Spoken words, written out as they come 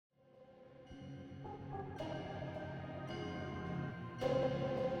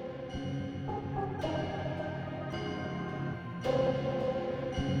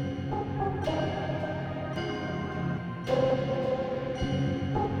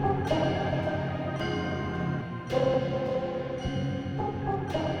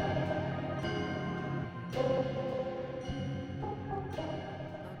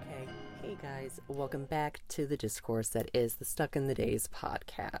welcome back to the discourse that is the Stuck in the Days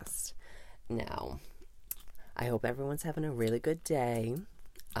podcast. Now, I hope everyone's having a really good day.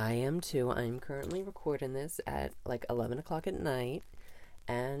 I am too. I'm currently recording this at like 11 o'clock at night.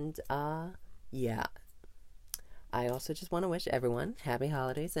 And, yeah. I also just want to wish everyone happy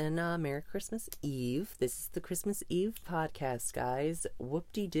holidays and Merry Christmas Eve. This is the Christmas Eve podcast, guys.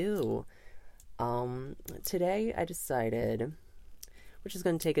 Whoop-de-doo. Today I decided, which is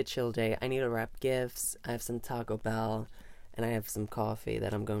going to take a chill day. I need to wrap gifts. I have some Taco Bell, and I have some coffee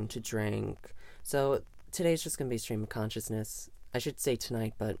that I'm going to drink. So today's just going to be stream of consciousness. I should say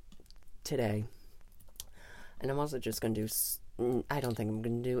tonight, but today. And I'm also just going to do, I don't think I'm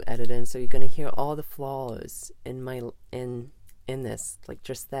going to do editing, so you're going to hear all the flaws in my, in this. Like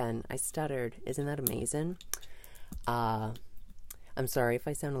just then, I stuttered. Isn't that amazing? I'm sorry if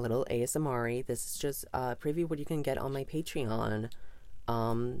I sound a little ASMR-y. This is just a preview what you can get on my Patreon.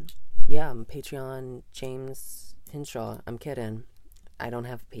 I'm Patreon James Hinshaw. I'm kidding. I don't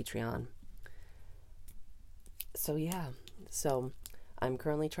have a Patreon. So I'm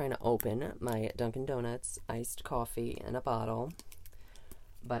currently trying to open my Dunkin' Donuts iced coffee in a bottle,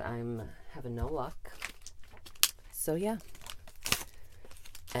 but I'm having no luck. So yeah.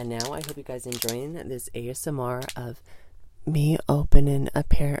 And now I hope you guys are enjoying this ASMR of me opening a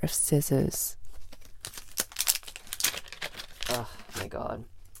pair of scissors. Oh my god.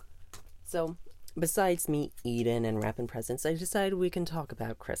 So, besides me eating and wrapping presents, I decided we can talk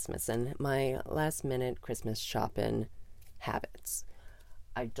about Christmas and my last minute Christmas shopping habits.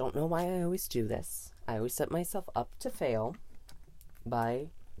 I don't know why I always do this. I always set myself up to fail by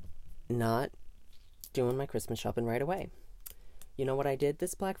not doing my Christmas shopping right away. You know what I did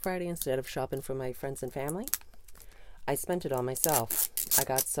this Black Friday instead of shopping for my friends and family? I spent it on myself. I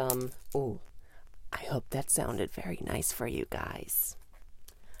got some... Ooh, I hope that sounded very nice for you guys.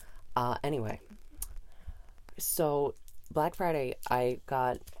 Anyway. So, Black Friday, I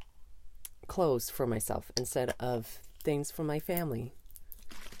got clothes for myself instead of things for my family.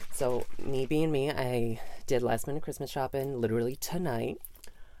 So, me being me, I did last minute Christmas shopping literally tonight.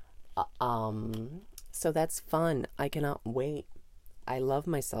 So that's fun. I cannot wait. I love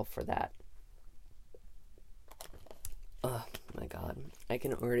myself for that. Oh my god. I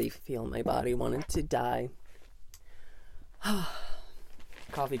can already feel my body wanting to die.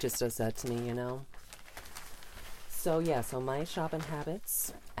 Coffee just does that to me, you know? So yeah, so my shopping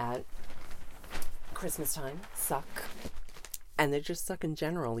habits at Christmas time suck. And they just suck in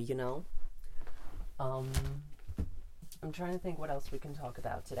general, you know? I'm trying to think what else we can talk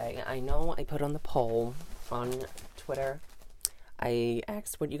about today. I know I put on the poll on Twitter. I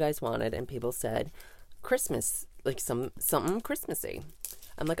asked what you guys wanted, and people said Christmas, like something Christmassy.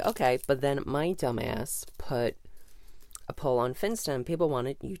 I'm like, okay, but then my dumbass put a poll on Finsta, and people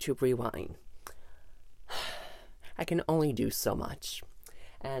wanted YouTube Rewind. I can only do so much.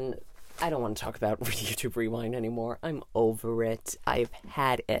 And I don't want to talk about YouTube Rewind anymore. I'm over it. I've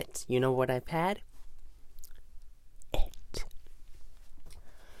had it. You know what I've had? It.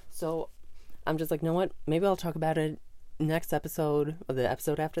 So I'm just like, you know what? Maybe I'll talk about it next episode, or the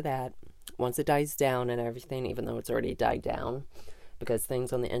episode after that, once it dies down and everything, even though it's already died down, because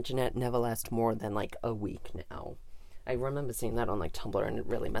things on the internet never last more than like a week now. I remember seeing that on like Tumblr, and it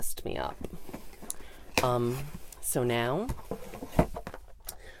really messed me up. So now,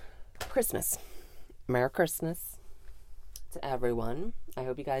 Christmas. Merry Christmas to everyone. I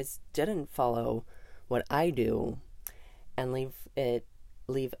hope you guys didn't follow what I do and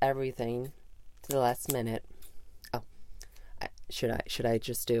leave everything to the last minute. Oh, should I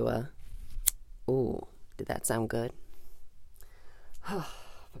just do a... Ooh, did that sound good?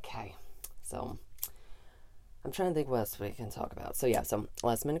 Okay, so I'm trying to think what else we can talk about. So yeah, so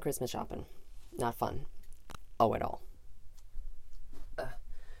last minute Christmas shopping. Not fun. Oh, at all.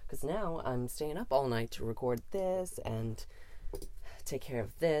 Because now I'm staying up all night to record this and take care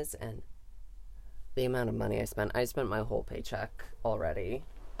of this, and the amount of money I spent my whole paycheck already.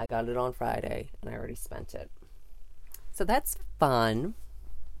 I got it on Friday, and I already spent it. So that's fun.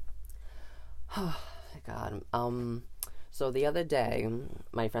 Oh, my God. So the other day,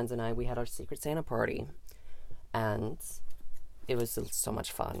 my friends and I, we had our Secret Santa party, and it was so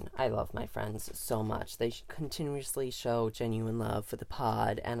much fun. I love my friends so much. They continuously show genuine love for the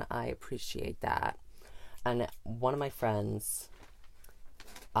pod, and I appreciate that. And one of my friends,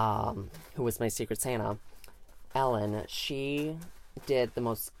 who was my Secret Santa, Ellen, she did the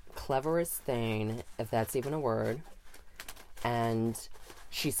most cleverest thing, if that's even a word, and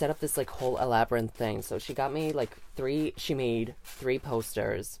she set up this like whole elaborate thing. So she got me like she made 3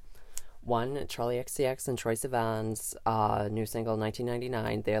 posters. One, Charlie XCX and Troye Sivan's new single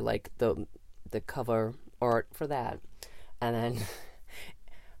 1999. They're like the cover art for that. And then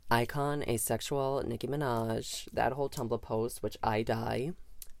Icon Asexual Nicki Minaj, that whole Tumblr post, which I die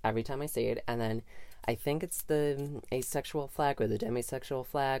every time I see it. And then I think it's the asexual flag or the demisexual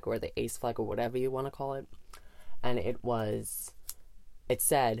flag or the ace flag or whatever you want to call it. And it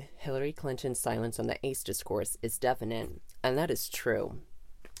said, Hillary Clinton's silence on the ace discourse is definite. And that is true.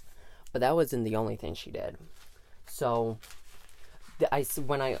 But that wasn't the only thing she did. So,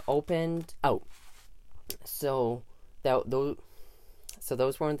 when I opened... Oh. So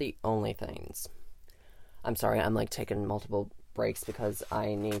those weren't the only things. I'm sorry, I'm like taking multiple breaks because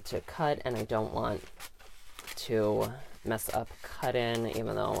I need to cut and I don't want to mess up cutting,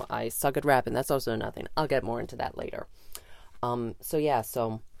 even though I suck at rapping. That's also nothing. I'll get more into that later.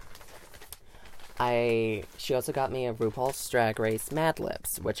 She also got me a RuPaul's Drag Race Mad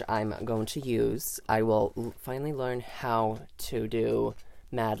Libs, which I'm going to use. I will finally learn how to do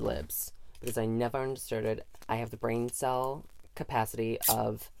Mad Libs because I never understood it. I have the brain cell capacity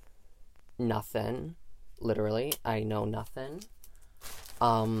of nothing. Literally, I know nothing.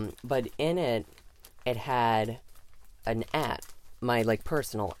 But in it had an @ my like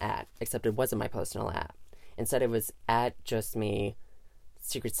personal @ except it wasn't my personal @ Instead, it was @just me,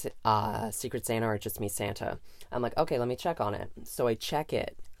 Secret Santa or just me Santa. I'm like, okay, let me check on it. So I check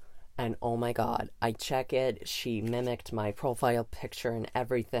it, and oh my god, I check it. She mimicked my profile picture and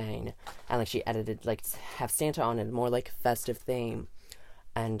everything, and like she edited like have Santa on it, more like festive theme,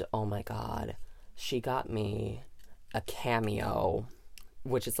 and oh my god, she got me a cameo,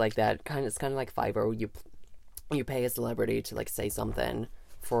 which is like that kind of. It's kind of like Fiverr. You pay a celebrity to like say something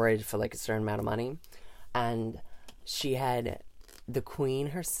for it for like a certain amount of money. And she had the queen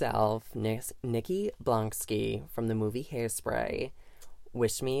herself, Nikki Blonsky from the movie Hairspray,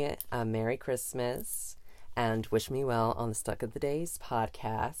 wish me a Merry Christmas and wish me well on the Stuck of the Days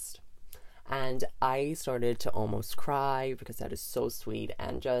podcast. And I started to almost cry because that is so sweet.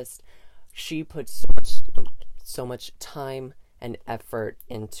 And just, she put so much time and effort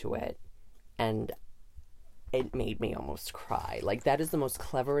into it. And it made me almost cry. Like, that is the most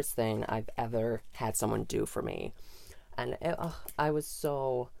cleverest thing I've ever had someone do for me. And I was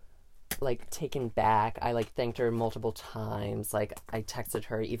so, like, taken back. I, like, thanked her multiple times. Like, I texted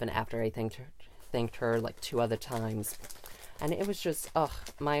her even after I thanked her, like, 2 other times. And it was just,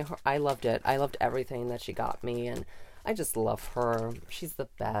 I loved it. I loved everything that she got me. And I just love her. She's the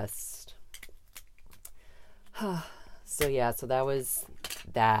best. So that was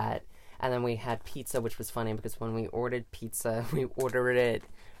that. And then we had pizza, which was funny because when we ordered pizza, we ordered it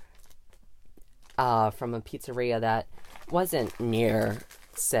from a pizzeria that wasn't near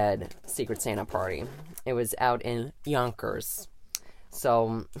said Secret Santa party. It was out in Yonkers.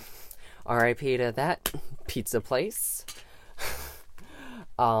 So, R.I.P. to that pizza place.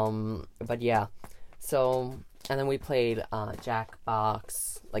 But yeah. So, and then we played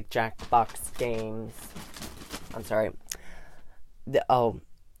Jackbox games. I'm sorry.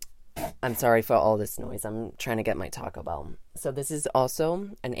 I'm sorry for all this noise. I'm trying to get my Taco Bell. So this is also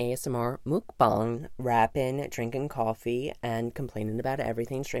an ASMR mukbang, rapping, drinking coffee, and complaining about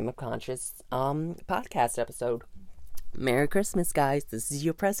everything stream of conscious podcast episode. Merry Christmas, guys. This is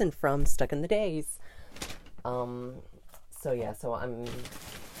your present from Stuck in the Days. So I'm...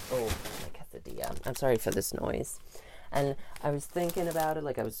 Oh, my quesadilla. I'm sorry for this noise. And I was thinking about it,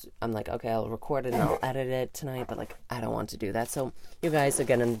 I'm like, okay, I'll record it and I'll edit it tonight, but, like, I don't want to do that. So, you guys are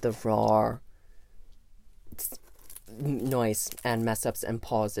getting the raw noise and mess-ups and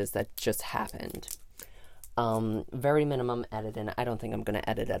pauses that just happened. Very minimum editing. I don't think I'm going to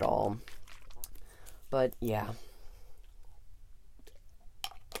edit at all. But, yeah.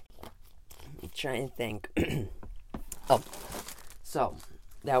 I'm trying to think. So,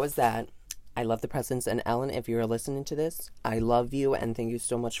 that was that. I love the presents, and Ellen, if you're listening to this, I love you, and thank you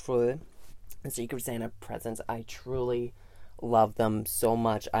so much for the Secret Santa presents. I truly love them so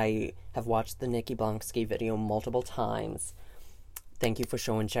much. I have watched the Nikki Blonsky video multiple times. Thank you for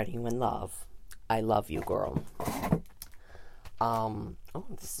showing genuine love. I love you, girl.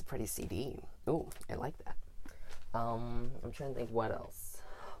 This is a pretty CD. Oh, I like that. I'm trying to think what else.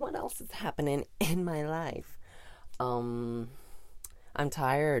 What else is happening in my life? I'm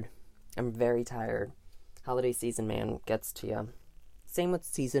tired. I'm very tired. Holiday season, man, gets to you. Same with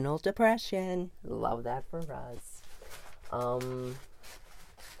seasonal depression. Love that for us.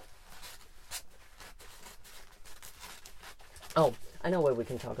 I know what we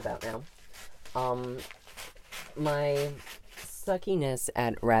can talk about now. My suckiness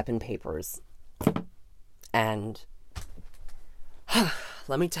at wrapping papers. And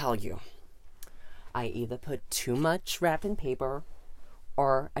let me tell you, I either put too much wrapping paper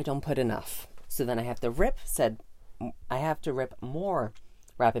or I don't put enough. So then I have to rip more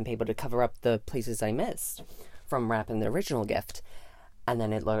wrapping paper to cover up the places I missed from wrapping the original gift. And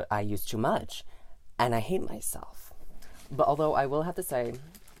then I used too much. And I hate myself. But although I will have to say,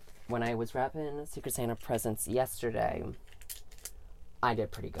 when I was wrapping Secret Santa presents yesterday, I did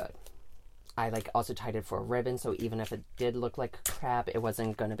pretty good. I also tied it for a ribbon, so even if it did look like crap, it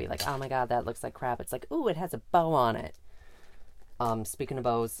wasn't going to be like, oh my god, that looks like crap. It's like, ooh, it has a bow on it. Speaking of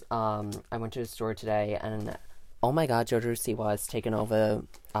bows, I went to the store today, and oh my god, Jojo Siwa has taken over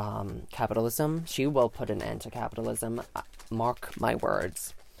capitalism. She will put an end to capitalism. Mark my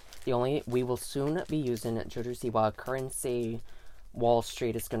words. We will soon be using Jojo Siwa currency. Wall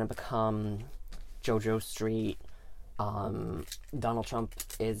Street is going to become Jojo Street. Donald Trump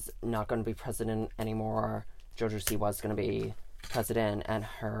is not going to be president anymore. Jojo Siwa is going to be president, and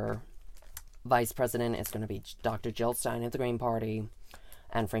her vice president is going to be Dr. Jill Stein of the Green Party,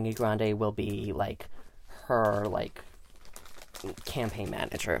 and Frankie Grande will be her campaign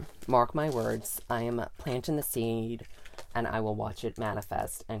manager. Mark my words, I am planting the seed, and I will watch it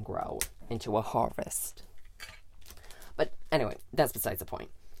manifest and grow into a harvest. But anyway, that's besides the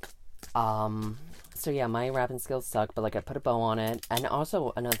point. So yeah, my wrapping skills suck, but I put a bow on it. And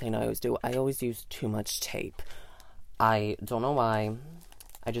also, another thing I always do, I always use too much tape. I don't know why.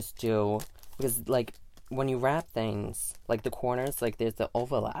 I just do. Because, when you wrap things, the corners, there's the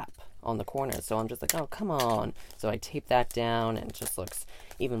overlap on the corners. So I'm just oh, come on. So I tape that down, and it just looks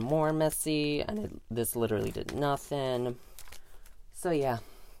even more messy. And this literally did nothing. So yeah.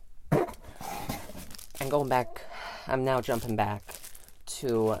 And I'm now jumping back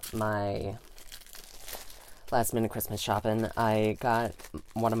to my last minute Christmas shopping. I got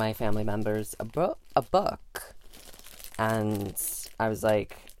one of my family members a book, and I was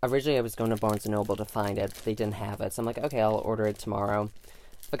originally I was going to Barnes & Noble to find it. They didn't have it, so I'm okay, I'll order it tomorrow.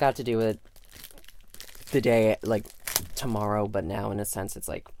 Forgot to do it the day, tomorrow, but now in a sense it's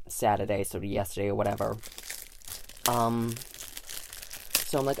Saturday, so yesterday or whatever.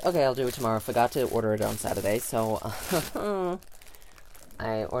 So I'm okay, I'll do it tomorrow. Forgot to order it on Saturday, so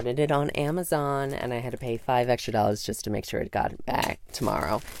I ordered it on Amazon, and I had to pay $5 extra just to make sure it got back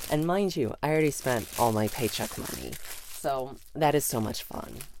tomorrow. And mind you, I already spent all my paycheck money. So that is so much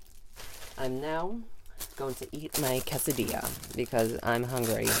fun. I'm now going to eat my quesadilla because I'm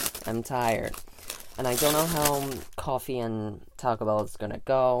hungry. I'm tired. And I don't know how coffee and Taco Bell is going to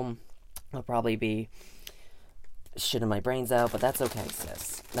go. I'll probably be shitting my brains out, but that's okay,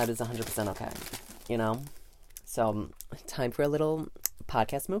 sis. That is 100% okay. You know? So, time for a little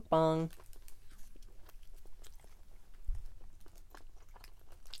podcast mukbang.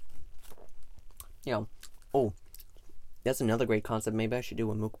 That's another great concept. Maybe I should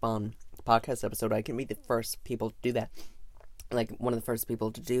do a mukbang podcast episode. I can be the first people to do that. One of the first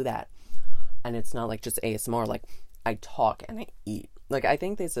people to do that. And it's not just ASMR. I talk and I eat. I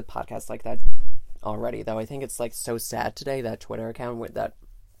think there's a podcast like that already, though. I think it's so sad today, that Twitter account with that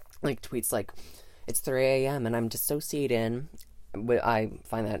tweets it's 3 a.m. and I'm dissociating. I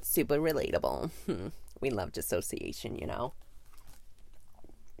find that super relatable. We love dissociation, you know?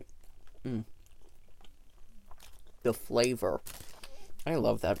 The flavor. I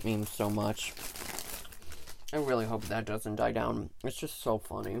love that meme so much. I really hope that doesn't die down. It's just so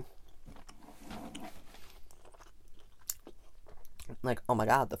funny. Oh my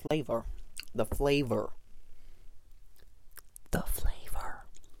god, the flavor. The flavor. The flavor.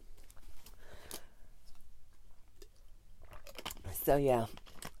 So yeah.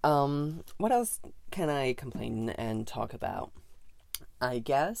 What else can I complain and talk about? I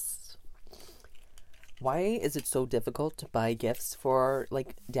guess, why is it so difficult to buy gifts for,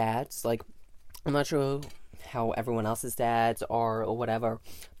 dads? I'm not sure how everyone else's dads are or whatever,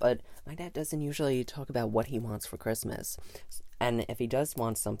 but my dad doesn't usually talk about what he wants for Christmas. And if he does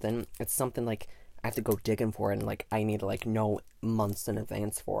want something, it's something I have to go digging for it, and I need to know months in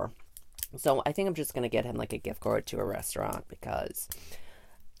advance for. So I think I'm just gonna get him a gift card to a restaurant, because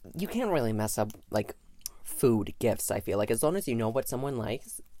you can't really mess up food gifts. I feel as long as you know what someone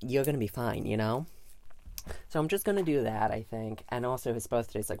likes, you're gonna be fine, you know? So I'm just gonna do that, I think. And also his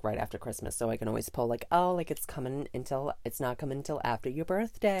birthday's right after Christmas, so I can always pull it's not coming until after your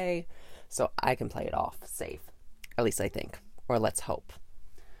birthday. So I can play it off safe. At least I think. Or let's hope.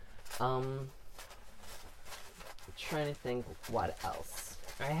 I'm trying to think what else.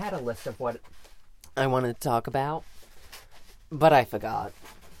 I had a list of what I wanted to talk about, but I forgot.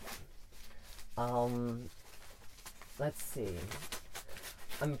 Let's see.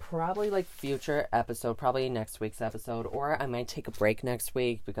 I'm probably future episode, probably next week's episode, or I might take a break next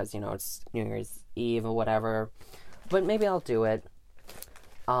week because, it's New Year's Eve or whatever. But maybe I'll do it.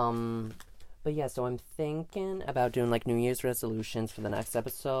 But yeah, so I'm thinking about doing like New Year's resolutions for the next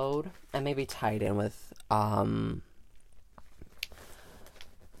episode, and maybe tied in with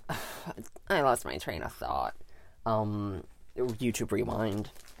I lost my train of thought. YouTube Rewind.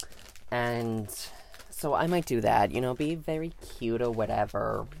 And so I might do that, be very cute or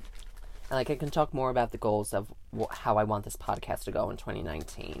whatever. And like I can talk more about the goals of how I want this podcast to go in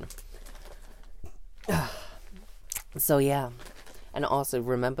 2019. So yeah. And also,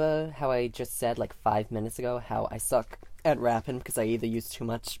 remember how I just said like 5 minutes ago how I suck at wrapping because I either use too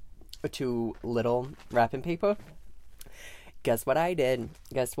much or too little wrapping paper? Guess what I did?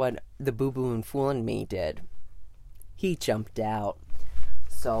 Guess what the boo-boo and fool in me did? He jumped out.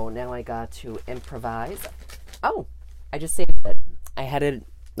 So now I got to improvise. Oh, I just saved it. I had it,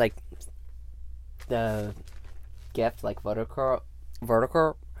 like, the gift, like, vertical,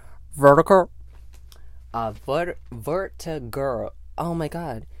 oh my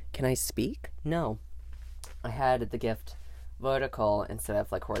god, can I speak? No. I had the gift vertical instead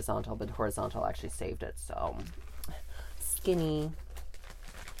of, like, horizontal, but horizontal actually saved it, so... Skinny.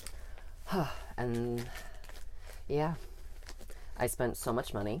 And yeah, I spent so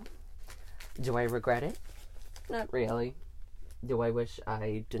much money. Do I regret it? Not really. Do I wish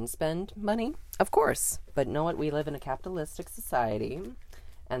I didn't spend money? Of course. But know what? We live in a capitalistic society,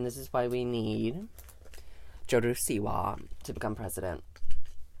 and this is why we need Jodo Siwa to become president,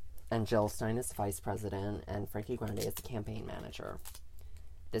 and Jill Stein as vice president, and Frankie Grande as the campaign manager.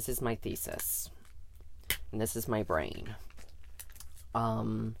 This is my thesis. And this is my brain.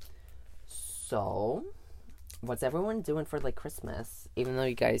 So, what's everyone doing for, like, Christmas? Even though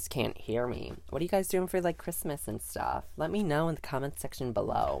you guys can't hear me. What are you guys doing for, like, Christmas and stuff? Let me know in the comment section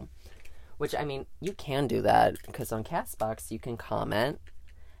below. Which, I mean, you can do that, because on CastBox, you can comment.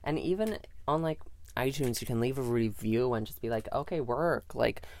 And even on, like, iTunes, you can leave a review and just be like, okay, work.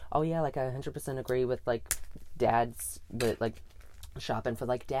 Like, oh yeah, like, I 100% agree with, like, dads, but, like, shopping for,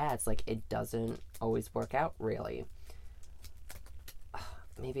 like, dads. Like, it doesn't always work out, really.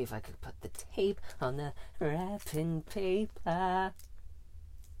 Maybe if I could put the tape on the wrapping paper.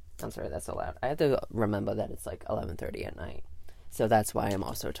 I'm sorry, that's so loud. I have to remember that it's like 11:30 at night. So that's why I'm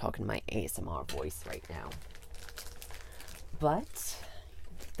also talking my ASMR voice right now. But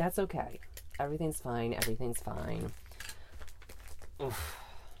that's okay. Everything's fine. Everything's fine. Oof.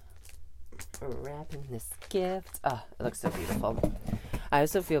 Wrapping this gift. Oh, it looks so beautiful. I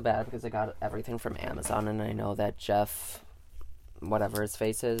also feel bad because I got everything from Amazon, and I know that Jeff, whatever his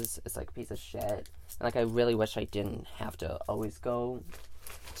face is like a piece of shit. And, like, I really wish I didn't have to always go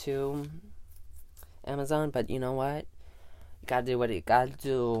to Amazon, but you know what? You gotta do what you gotta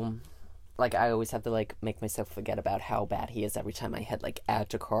do. Like, I always have to, like, make myself forget about how bad he is every time I hit, like, add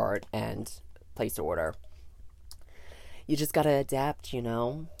to cart and place order. You just gotta adapt,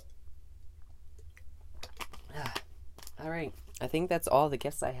 Alright, I think that's all the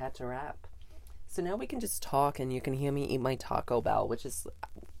gifts I had to wrap. So now we can just talk and you can hear me eat my Taco Bell, which is,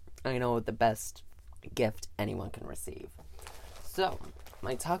 I know, the best gift anyone can receive. So,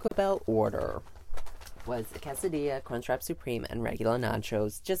 my Taco Bell order was a quesadilla, Crunchwrap Supreme, and regular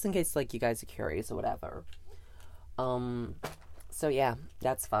nachos, just in case, like, you guys are curious or whatever. So yeah,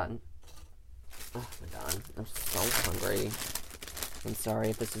 that's fun. Oh my god, I'm so hungry. I'm sorry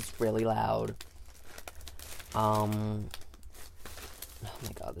if this is really loud. Oh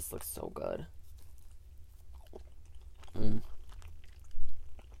my god, this looks so good.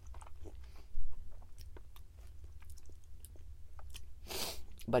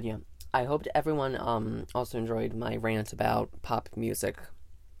 But yeah, I hoped everyone also enjoyed my rant about pop music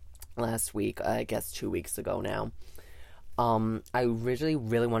last week, I guess 2 weeks ago now. I originally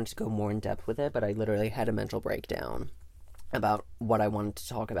really wanted to go more in depth with it, but I literally had a mental breakdown about what I wanted to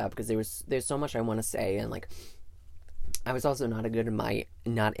talk about because there's so much I want to say, and like I was also not in a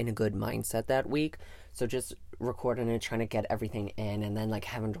good mindset that week, so just recording it, trying to get everything in, and then like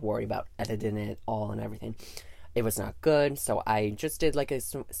having to worry about editing it all and everything, it was not good. So I just did like a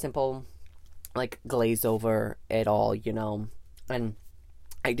simple like glaze over it all, and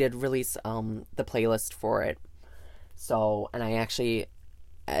I did release the playlist for it. So, and I actually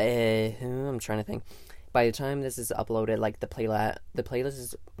I'm trying to think, by the time this is uploaded, like the playlist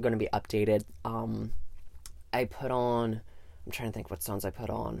is going to be updated. I put on, I'm trying to think what songs I put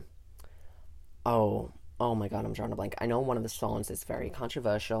on. Oh my god, I'm drawing a blank. I know one of the songs is very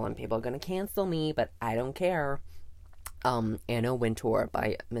controversial and people are gonna cancel me, but I don't care. Anna Wintour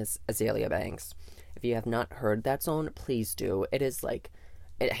by Miss Azealia Banks. If you have not heard that song, please do. It is like,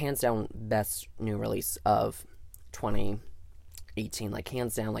 it hands down best new release of 2018. Like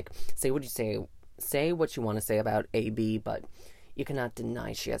hands down, like say what you want to say about AB, but you cannot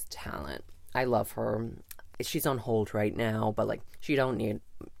deny she has talent. I love her. She's on hold right now, but like she don't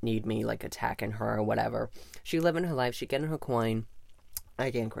need me like attacking her or whatever. She living her life. She getting her coin.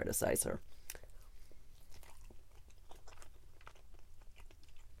 I can't criticize her.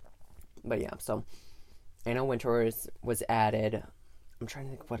 But yeah, so Anna Wintour was added. I'm trying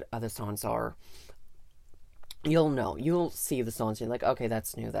to think what other songs are. You'll know. You'll see the songs. You're like, okay,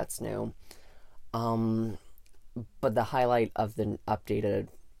 that's new. That's new. But the highlight of the updated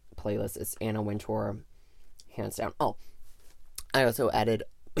playlist is Anna Wintour, hands down. Oh, I also added.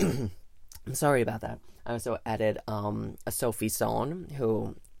 I'm sorry about that. I also added a Sophie song,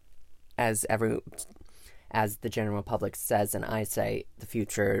 who, as the general public says, and I say, the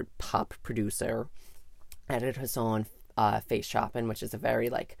future pop producer, added her song Face Shopping, which is a very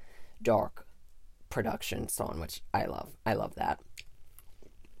like dark production song, which I love. I love that.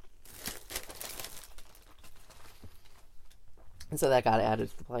 And so that got added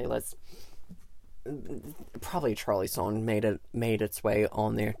to the playlist. Probably a Charlie song made its way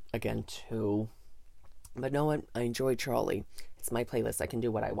on there again too. But know what? I enjoy Charlie. It's my playlist. I can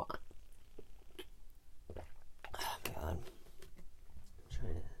do what I want. Oh God.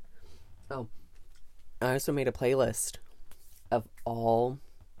 Oh, I also made a playlist of all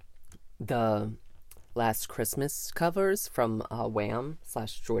the Last Christmas covers from Wham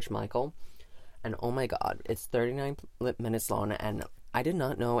 / George Michael. And oh my God, it's 39 minutes long, and I did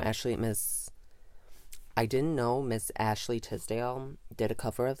not know Miss Ashley Tisdale did a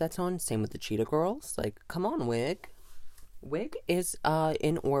cover of that song. Same with the Cheetah Girls. Like, come on, Wig. Wig is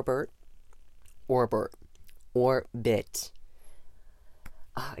in orbit.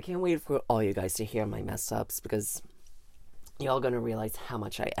 I can't wait for all you guys to hear my mess ups, because y'all gonna realize how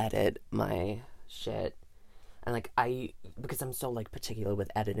much I edit my shit. And like because I'm so like particular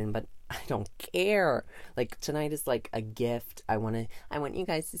with editing, but I don't care. Like tonight is like a gift. I want you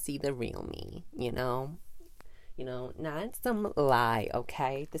guys to see the real me, you know? You know, not some lie,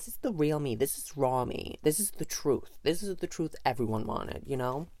 okay? This is the real me. This is raw me. This is the truth. This is the truth everyone wanted, you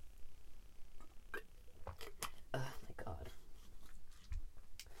know? Oh my God.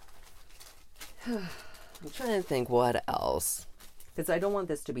 I'm trying to think what else. Because I don't want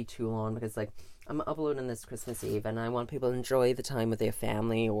this to be too long, because like I'm uploading this Christmas Eve, and I want people to enjoy the time with their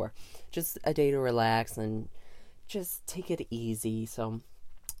family, or just a day to relax and just take it easy. So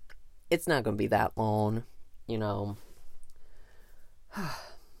it's not going to be that long, you know.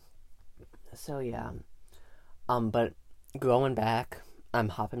 So yeah. But going back, I'm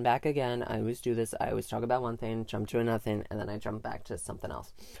hopping back again. I always do this. I always talk about one thing, jump to another thing, and then I jump back to something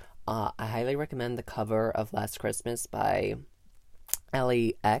else. I highly recommend the cover of Last Christmas by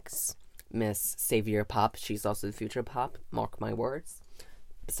LEX, Miss Savior Pop. She's also the future pop, mark my words.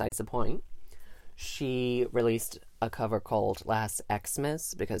 Besides the point, she released a cover called Last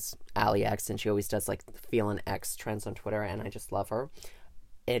Xmas, because Ali X, and she always does like feeling X trends on Twitter, and I just love her.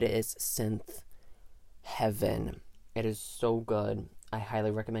 It is synth heaven. It is so good. I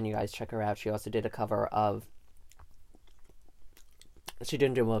highly recommend you guys check her out. She also did a cover of... She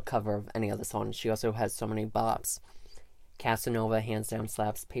didn't do a cover of any other song. She also has so many bops. Casanova, hands down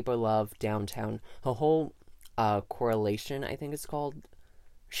slaps. Paper Love, Downtown. Her whole Correlation, I think it's called.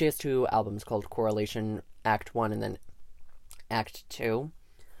 She has 2 albums called Correlation Act 1 and then Act 2.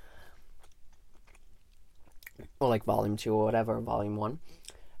 Or like Volume 2 or whatever, Volume 1.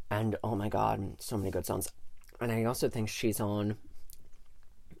 And oh my God, so many good songs. And I also think she's on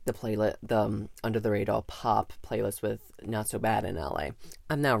the playlist, the Under the Radar Pop playlist with Not So Bad in LA.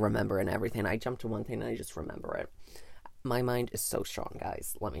 I'm now remembering everything. I jumped to one thing and I just remember it. My mind is so strong,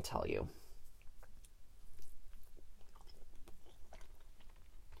 guys, let me tell you.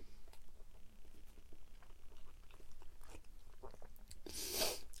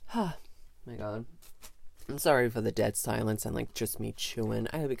 My God. I'm sorry for the dead silence and like just me chewing.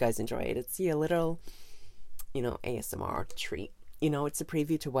 I hope you guys enjoy it. It's a little, ASMR treat. It's a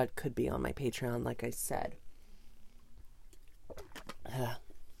preview to what could be on my Patreon, like I said.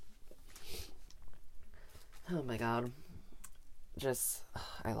 Oh my God.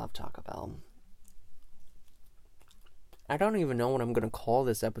 I love Taco Bell. I don't even know what I'm going to call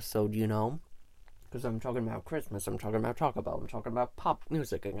this episode, because I'm talking about Christmas, I'm talking about Taco Bell, I'm talking about pop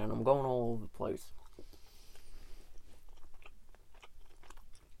music again, I'm going all over the place.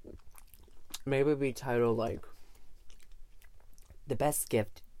 Maybe be titled like, The Best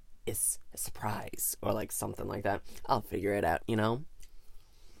Gift is a Surprise, or like something like that. I'll figure it out,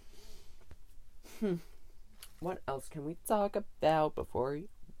 What else can we talk about before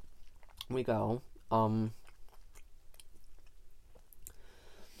we go?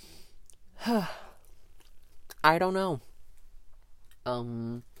 I don't know.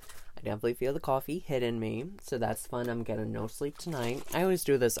 I I definitely feel the coffee hitting me, so that's fun. I'm getting no sleep tonight. I always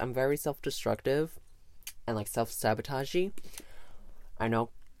do this. I'm very self-destructive and like self-sabotagey. I know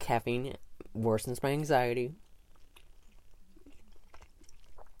caffeine worsens my anxiety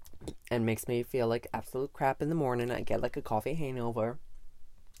and makes me feel like absolute crap in the morning. I get like a coffee hangover.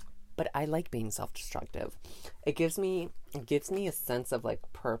 But I like being self-destructive. It gives me a sense of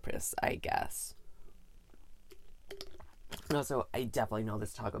like purpose, I guess. And also, I definitely know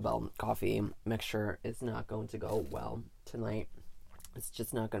this Taco Bell coffee mixture is not going to go well tonight. It's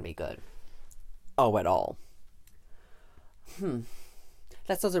just not going to be good. Oh, at all.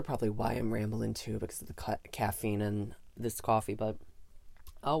 That's also probably why I'm rambling too, because of the caffeine and this coffee, but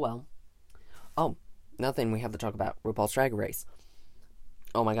oh well. Oh, another thing we have to talk about, RuPaul's Drag Race.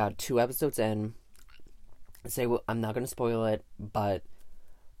 Oh my god, 2 episodes in. I'm not going to spoil it, but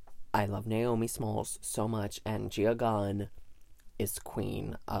I love Naomi Smalls so much, and Gia Gunn is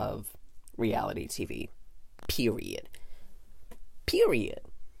queen of reality TV. Period.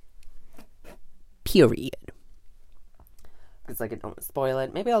 It's like I don't spoil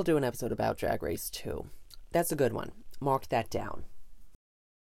it. Maybe I'll do an episode about Drag Race too. That's a good one. Mark that down.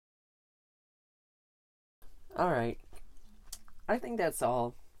 Alright. I think that's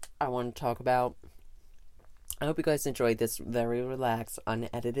all I want to talk about. I hope you guys enjoyed this very relaxed,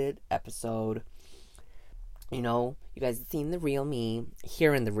 unedited episode. You know, you guys have seen the real me,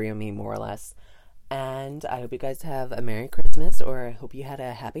 hearing the real me more or less. And I hope you guys have a Merry Christmas, or I hope you had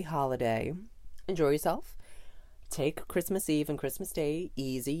a happy holiday. Enjoy yourself. Take Christmas Eve and Christmas Day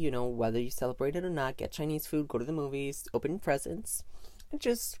easy, you know, whether you celebrate it or not. Get Chinese food, go to the movies, open presents, and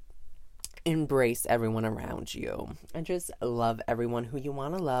just embrace everyone around you. And just love everyone who you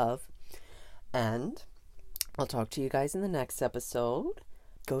want to love. And I'll talk to you guys in the next episode.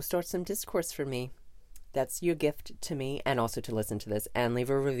 Go start some discourse for me. That's your gift to me, and also to listen to this and leave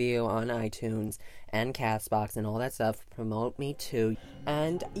a review on iTunes and Castbox and all that stuff. Promote me too.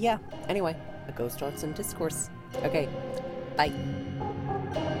 And yeah, anyway, go start some discourse. Okay, bye.